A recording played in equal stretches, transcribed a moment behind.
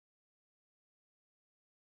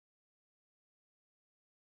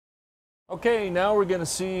Okay, now we're going to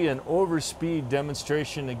see an overspeed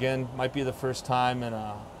demonstration. Again, might be the first time in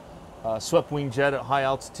a swept wing jet at high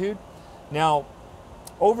altitude. Now,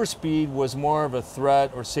 overspeed was more of a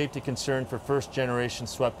threat or safety concern for first generation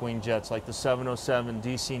swept wing jets like the 707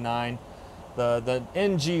 DC-9. The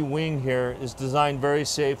NG wing here is designed very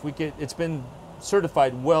safe. It's been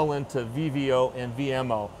certified well into VVO and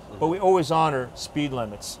VMO, but we always honor speed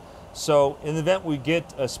limits. So in the event we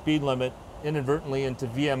get a speed limit inadvertently into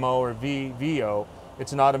VMO or VVO,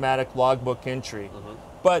 it's an automatic logbook entry.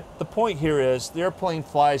 But the point here is the airplane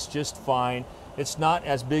flies just fine. It's not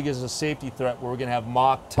as big as a safety threat where we're going to have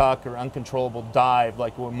mock tuck or uncontrollable dive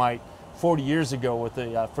like we might 40 years ago with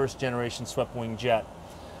the first generation swept wing jet.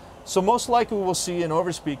 So most likely we'll see an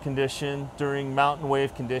overspeed condition during mountain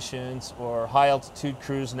wave conditions or high altitude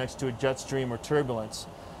cruise next to a jet stream or turbulence.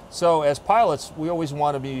 So as pilots, we always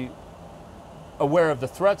want to be aware of the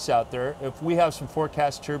threats out there. If we have some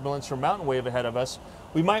forecast turbulence or mountain wave ahead of us,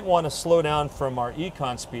 we might want to slow down from our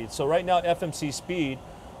econ speed. So right now at FMC speed,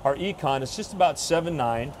 our econ is just about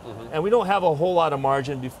 7.9, and we don't have a whole lot of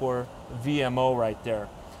margin before VMO right there.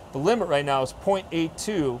 The limit right now is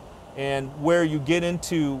 0.82, and where you get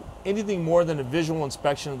into anything more than a visual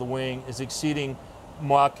inspection of the wing is exceeding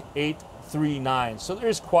Mach 839. So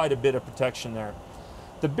there's quite a bit of protection there.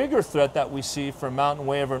 The bigger threat that we see from mountain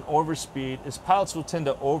wave or an overspeed is pilots will tend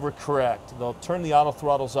to overcorrect. They'll turn the auto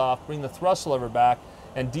throttles off, bring the thrust lever back,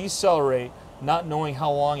 and decelerate, not knowing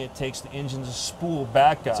how long it takes the engine to spool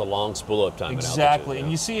back up. It's a long spool up time. Exactly,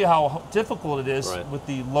 and you see how difficult it is Right. with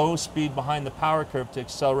the low speed behind the power curve to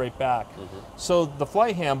accelerate back. So the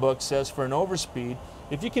flight handbook says for an overspeed,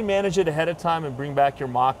 if you can manage it ahead of time and bring back your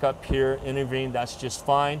mock up here, intervene, that's just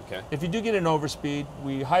fine. Okay. If you do get an overspeed,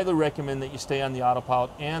 we highly recommend that you stay on the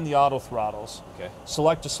autopilot and the auto throttles. Okay.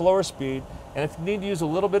 Select a slower speed, and if you need to use a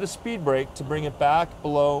little bit of speed brake to bring it back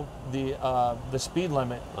below the speed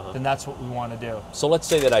limit, then that's what we want to do. So let's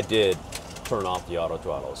say that I did turn off the auto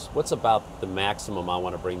throttles. What's about the maximum I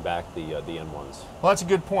want to bring back the N1s? Well, that's a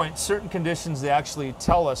good point. Certain conditions, they actually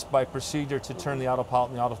tell us by procedure to turn the autopilot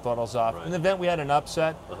and the auto throttles off. Right. In the event we had an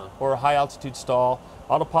upset or a high altitude stall,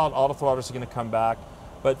 autopilot, auto throttles are going to come back.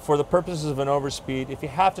 But for the purposes of an overspeed, if you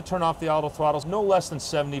have to turn off the auto throttles, no less than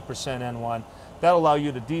 70% N1, that'll allow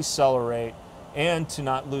you to decelerate and to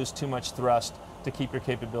not lose too much thrust to keep your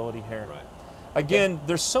capability here. Right. Again,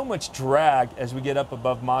 there's so much drag as we get up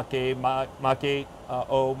above Mach 8, Mach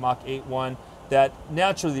 8.0, Mach 8.1, that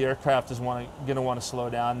naturally the aircraft is going to want to slow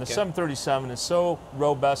down. The 737 is so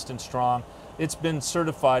robust and strong, it's been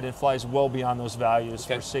certified and flies well beyond those values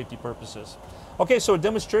for safety purposes. Okay, so a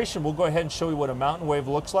demonstration, we'll go ahead and show you what a mountain wave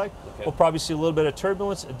looks like. We'll probably see a little bit of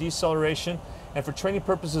turbulence, a deceleration, and for training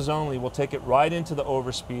purposes only, we'll take it right into the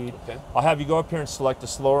overspeed. I'll have you go up here and select a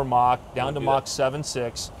slower Mach, down to Mach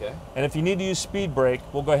 7.6. And if you need to use speed brake,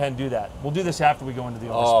 we'll go ahead and do that. We'll do this after we go into the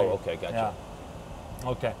overspeed. Oh, okay, gotcha. Yeah.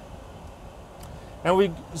 Okay.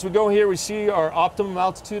 And as we go here, we see our optimum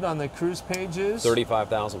altitude on the cruise pages.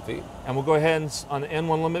 35,000 feet. And we'll go ahead and on the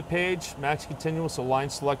N1 limit page, max continuous, so line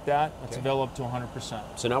select that. That's available up to 100%.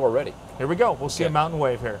 So now we're ready. Here we go. We'll see a mountain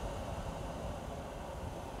wave here.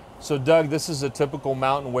 So Doug, this is a typical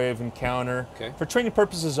mountain wave encounter. For training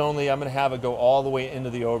purposes only, I'm going to have it go all the way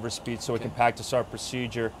into the overspeed so we can practice our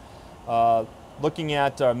procedure. Looking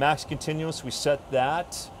at our max continuous, we set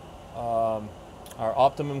that. Our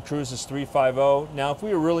optimum cruise is 350. Now, if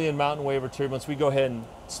we were really in mountain wave or turbulence, we go ahead and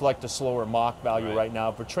select a slower Mach value right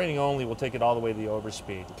now. For training only, we'll take it all the way to the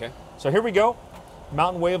overspeed. So here we go.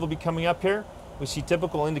 Mountain wave will be coming up here. We see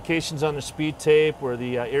typical indications on the speed tape where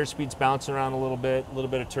the airspeed's bouncing around a little bit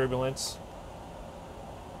of turbulence.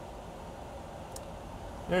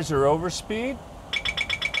 There's your overspeed.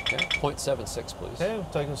 0.76, please. Okay, we'll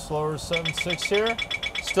take a slower 7.6 here.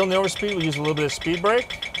 Still in the overspeed, we'll use a little bit of speed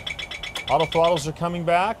brake. Auto throttles are coming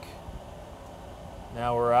back.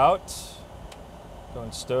 Now we're out. Go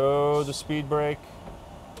and stow the speed brake.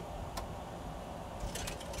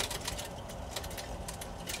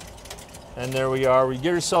 And there we are. We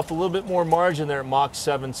give yourself a little bit more margin there at Mach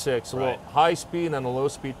 7.6. A little high speed and a low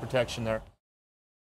speed protection there.